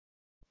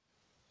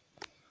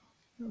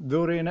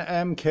During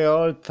MK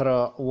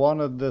Ultra,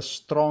 one of the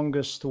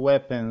strongest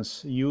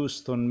weapons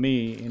used on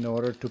me in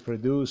order to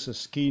produce a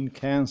skin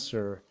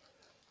cancer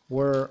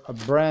were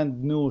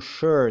brand new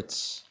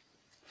shirts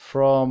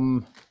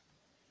from,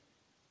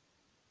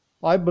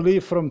 I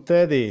believe, from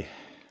Teddy.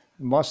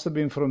 Must have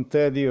been from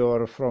Teddy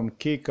or from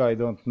Kik, I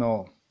don't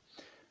know.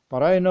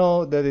 But I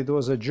know that it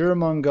was a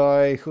German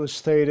guy who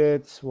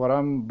stated what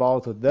I'm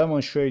about to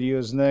demonstrate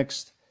you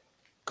next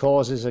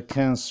causes a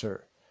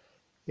cancer.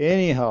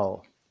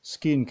 Anyhow,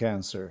 skin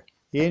cancer.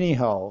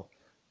 Anyhow,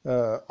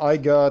 I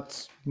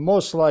got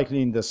most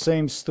likely in the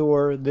same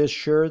store these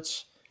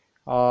shirts.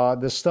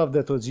 The stuff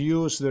that was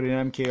used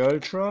during MK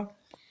Ultra,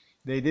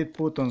 they did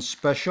put on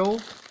special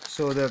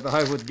so that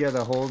I would get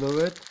a hold of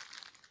it.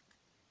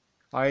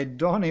 I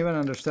don't even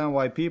understand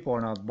why people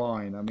are not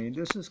buying. I mean,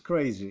 this is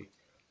crazy.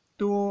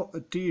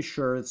 2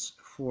 t-shirts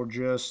for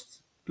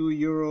just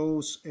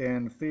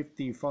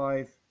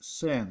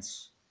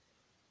 €2.55.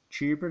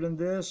 Cheaper than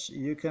this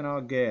you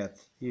cannot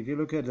get. If you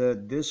look at the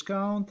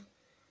discount,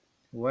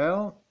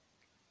 well,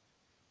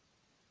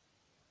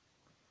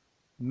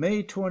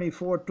 May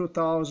 24,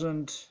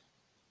 2000,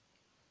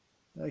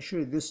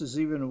 actually this is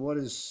even what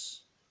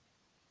is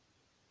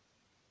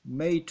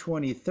May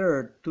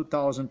 23rd,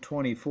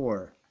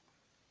 2024,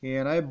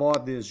 and I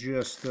bought this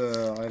just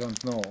I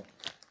don't know,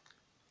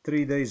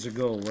 3 days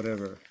ago,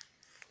 whatever.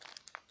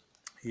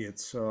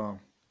 It's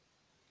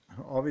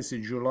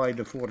obviously July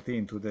the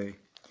 14th today.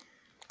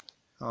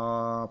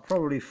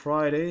 Probably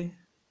Friday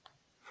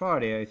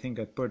I think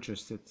I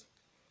purchased it.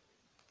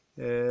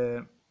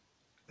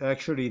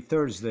 Actually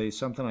Thursday,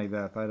 something like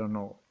that, I don't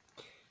know.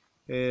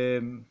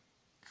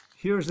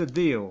 Here's the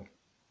deal.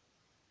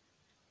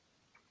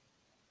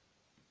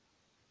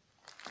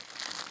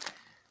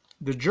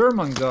 The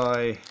German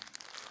guy,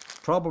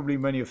 probably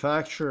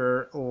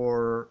manufacturer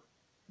or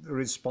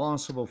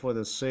responsible for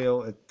the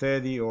sale at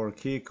Teddy or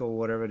Kik or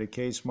whatever the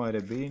case might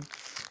have been,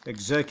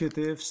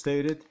 executive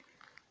stated,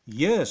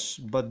 yes,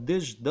 but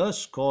this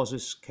does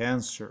causes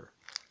cancer.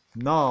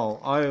 Now,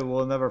 I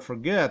will never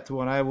forget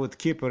when I would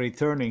keep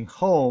returning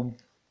home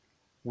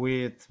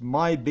with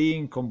my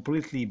being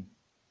completely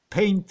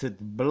painted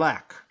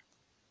black,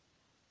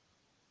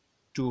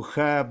 to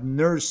have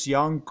Nurse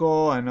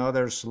Yanko and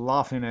others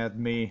laughing at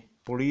me,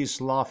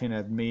 police laughing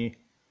at me,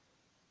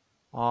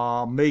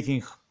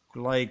 making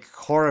like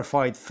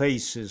horrified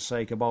faces,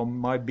 like about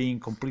my being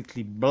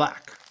completely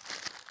black.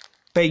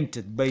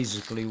 Painted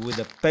basically with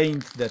a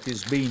paint that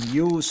is being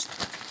used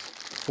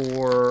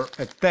for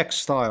a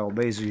textile,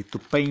 basically to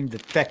paint the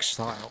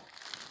textile.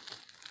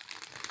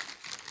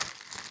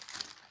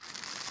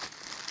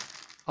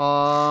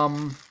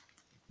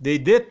 They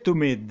did to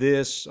me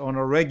this on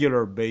a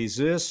regular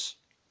basis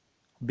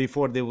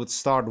before they would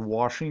start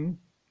washing.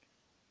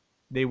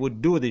 They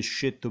would do this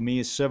shit to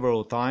me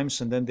several times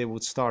and then they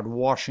would start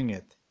washing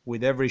it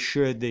with every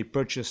shirt they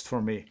purchased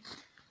for me.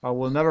 I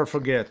will never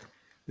forget.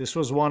 This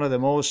was one of the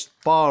most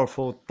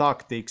powerful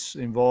tactics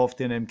involved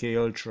in MK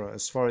Ultra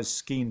as far as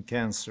skin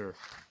cancer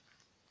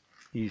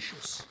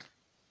issues.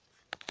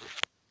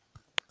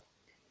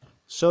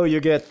 So you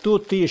get 2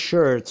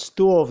 t-shirts,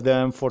 2 of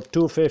them for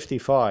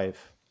 $2.55.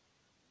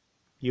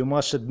 You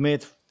must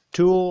admit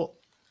 2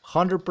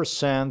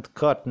 100%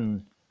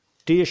 cotton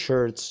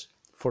t-shirts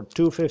for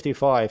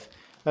 $2.55.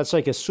 That's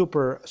like a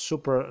super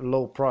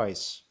low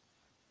price.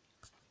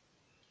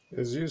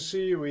 As you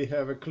see, we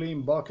have a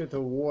clean bucket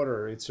of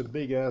water. It's a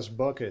big ass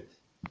bucket.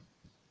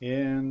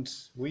 And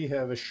we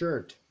have a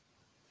shirt.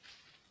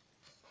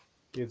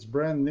 It's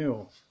brand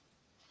new.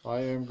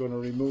 I am going to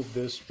remove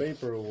this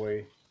paper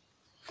away.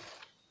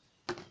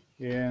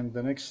 And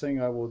the next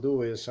thing I will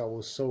do is I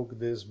will soak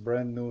this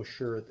brand new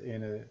shirt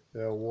in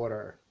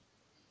water.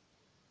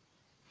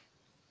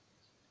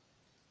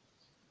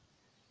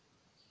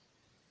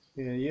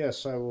 And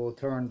yes, I will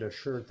turn the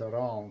shirt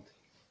around.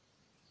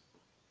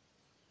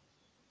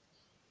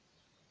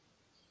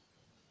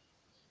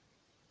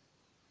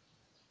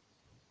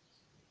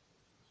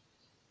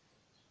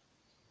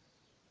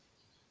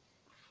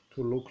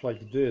 To look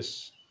like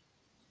this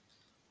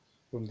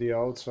from the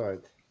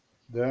outside.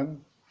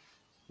 Then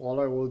all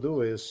I will do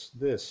is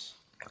this.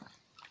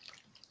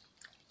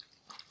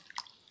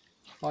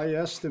 I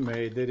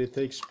estimate that it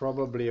takes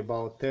probably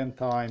about 10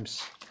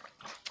 times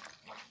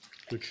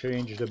to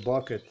change the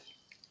bucket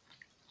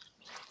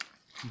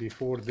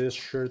before these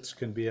shirts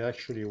can be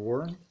actually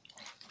worn.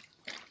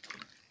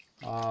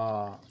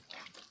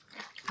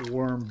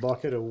 Warm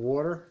bucket of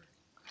water,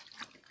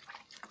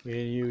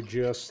 and you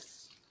just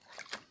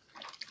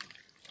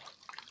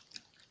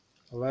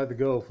let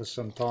go for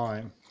some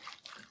time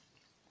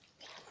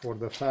for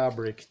the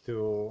fabric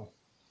to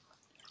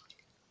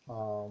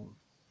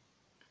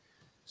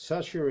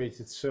saturate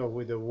itself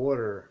with the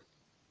water,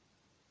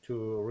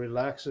 to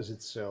relaxes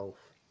itself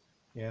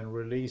and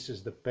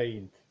releases the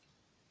paint.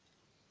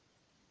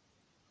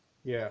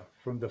 Yeah,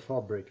 from the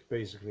fabric,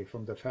 basically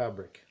from the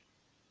fabric.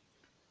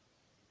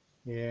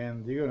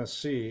 And you're gonna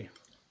see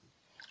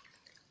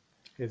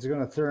it's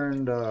gonna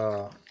turn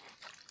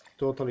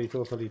totally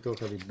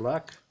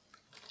black.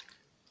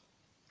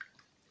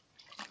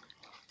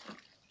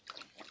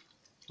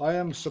 I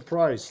am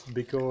surprised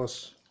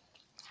because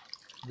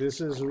this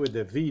is with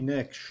a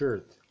V-neck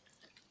shirt,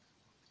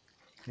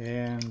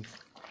 and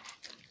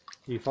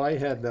if I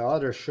had the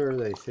other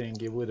shirt, I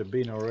think it would have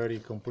been already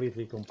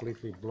completely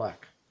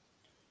black.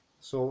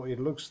 So it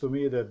looks to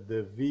me that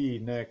the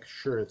V-neck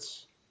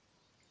shirts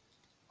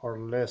are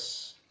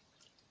less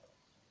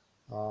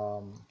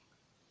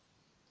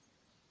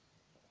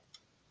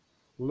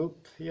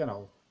looked, you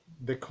know,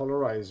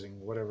 decolorizing,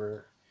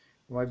 whatever.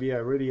 Might be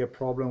really a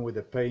problem with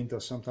the paint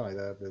or something like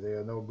that, that they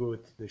are no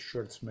good, the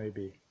shirts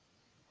maybe.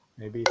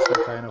 Maybe it's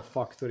some kind of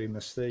factory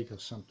mistake or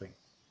something.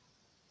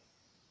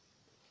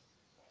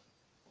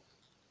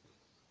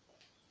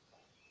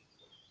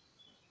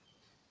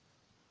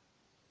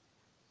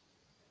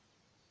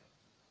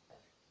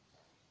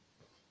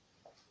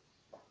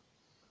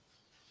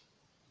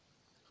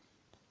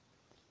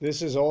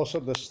 This is also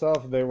the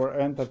stuff they were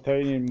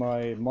entertaining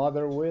my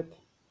mother with.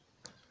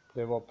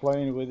 They were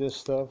playing with this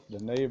stuff, the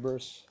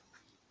neighbors,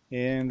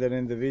 and an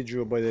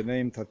individual by the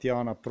name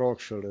Tatiana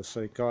Prokshel, a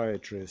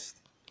psychiatrist,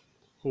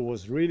 who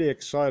was really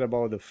excited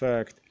about the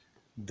fact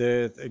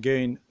that,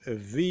 again, a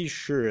V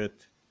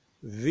shirt,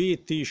 V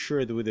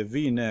t-shirt with a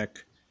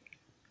V-neck,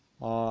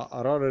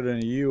 rather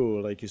than U,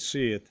 like you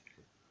see it,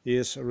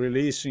 is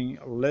releasing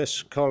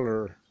less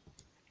color.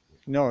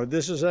 No,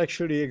 this is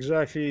actually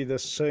exactly the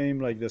same,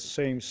 like the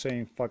same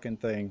fucking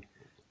thing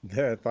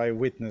that I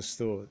witnessed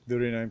to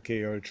during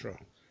MK Ultra.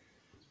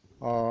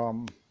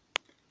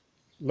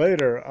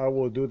 Later, I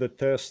will do the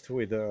test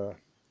with a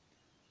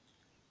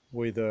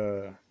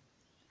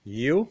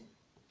U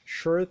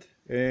shirt,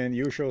 and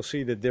you shall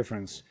see the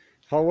difference.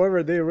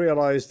 However, they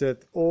realized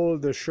that all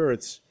the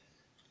shirts,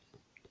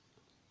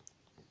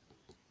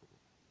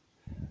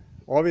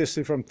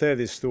 obviously from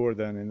Teddy's store,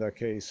 then in that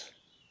case,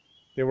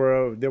 they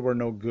were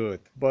no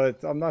good.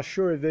 But I'm not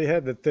sure if they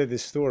had the Teddy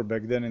store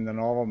back then in the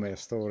Novel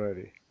Mist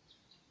already,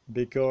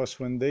 because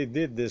when they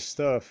did this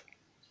stuff,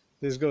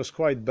 this goes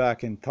quite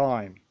back in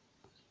time.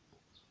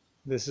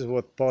 This is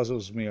what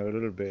puzzles me a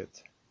little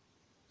bit.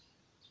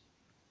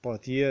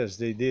 But yes,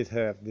 they did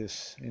have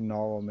this in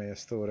Novel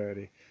Mist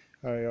already.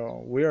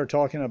 We are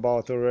talking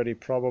about already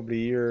probably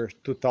year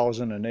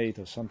 2008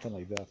 or something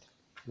like that,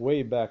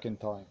 way back in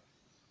time.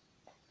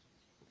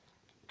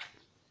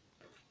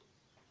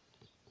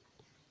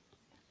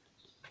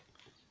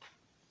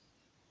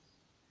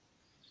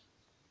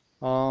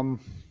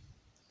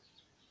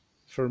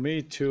 For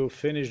me to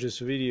finish this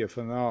video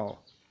for now,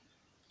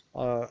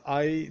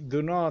 I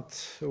do not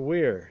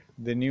wear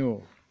the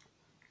new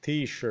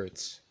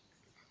t-shirts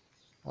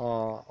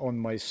on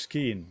my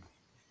skin,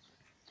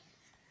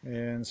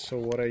 and so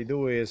what I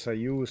do is I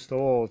used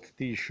old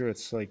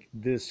t-shirts like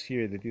this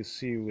here that you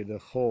see with the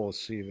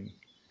holes even,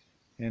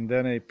 and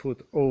then I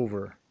put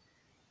over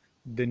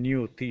the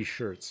new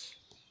t-shirts.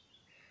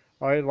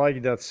 I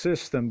like that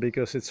system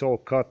because it's all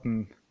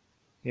cotton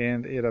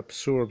and it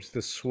absorbs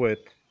the sweat,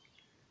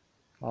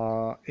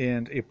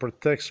 and it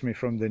protects me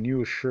from the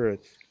new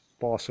shirt,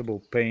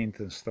 possible paint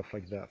and stuff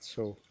like that.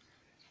 So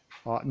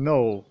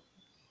no,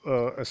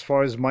 as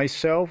far as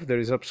myself, there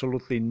is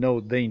absolutely no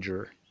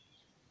danger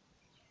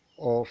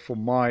for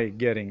my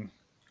getting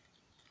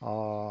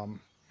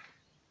on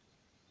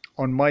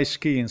my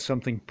skin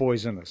something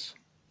poisonous.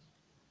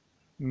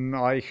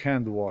 I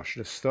hand wash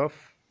the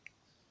stuff,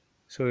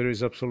 so there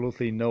is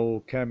absolutely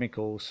no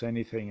chemicals,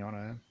 anything on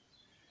it.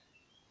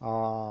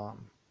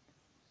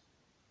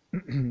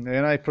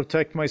 And I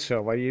protect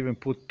myself. I even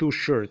put two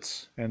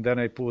shirts and then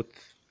I put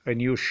a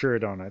new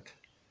shirt on it.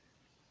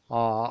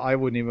 I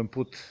wouldn't even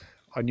put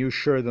a new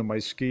shirt on my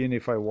skin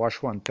if I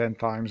wash one 10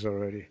 times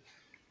already.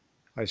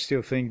 I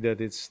still think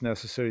that it's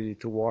necessary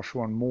to wash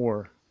one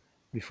more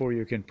before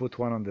you can put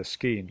one on the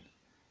skin.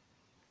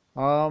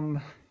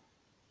 I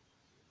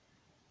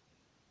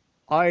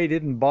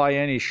didn't buy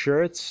any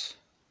shirts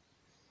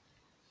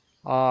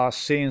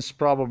since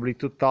probably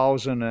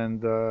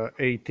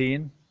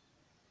 2018.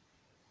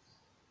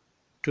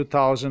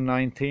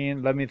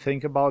 2019, let me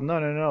think about,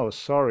 no,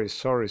 sorry.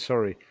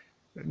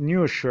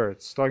 New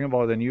shirts, talking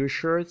about the new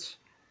shirts,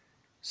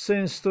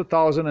 since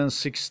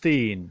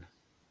 2016.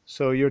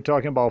 So you're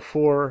talking about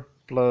 4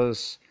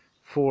 plus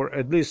 4,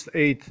 at least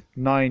 8,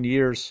 9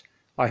 years,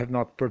 I have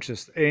not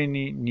purchased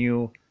any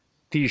new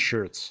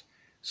t-shirts.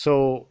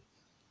 So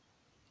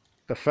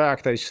the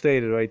fact I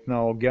stated right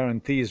now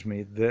guarantees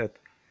me that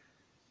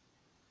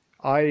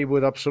I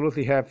would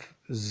absolutely have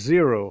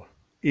zero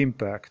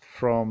impact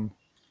from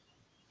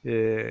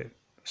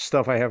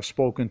stuff I have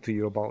spoken to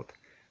you about.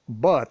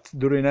 But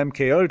during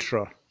MK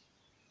Ultra,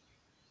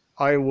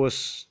 I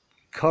was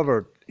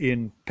covered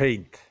in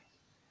paint.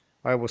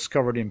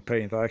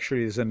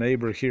 Actually, there's a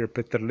neighbor here,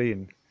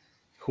 Peterlin,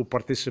 who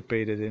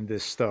participated in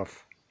this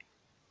stuff.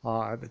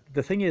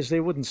 The thing is, they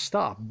wouldn't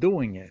stop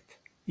doing it,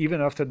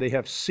 even after they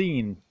have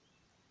seen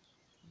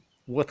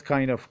what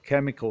kind of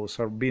chemicals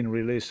are being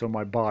released on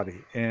my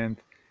body,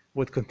 and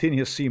would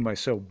continue to see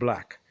myself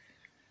black.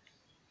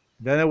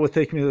 Then they would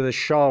take me to the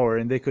shower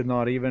and they could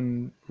not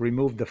even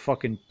remove the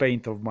fucking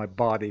paint of my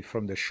body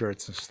from the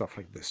shirts and stuff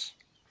like this.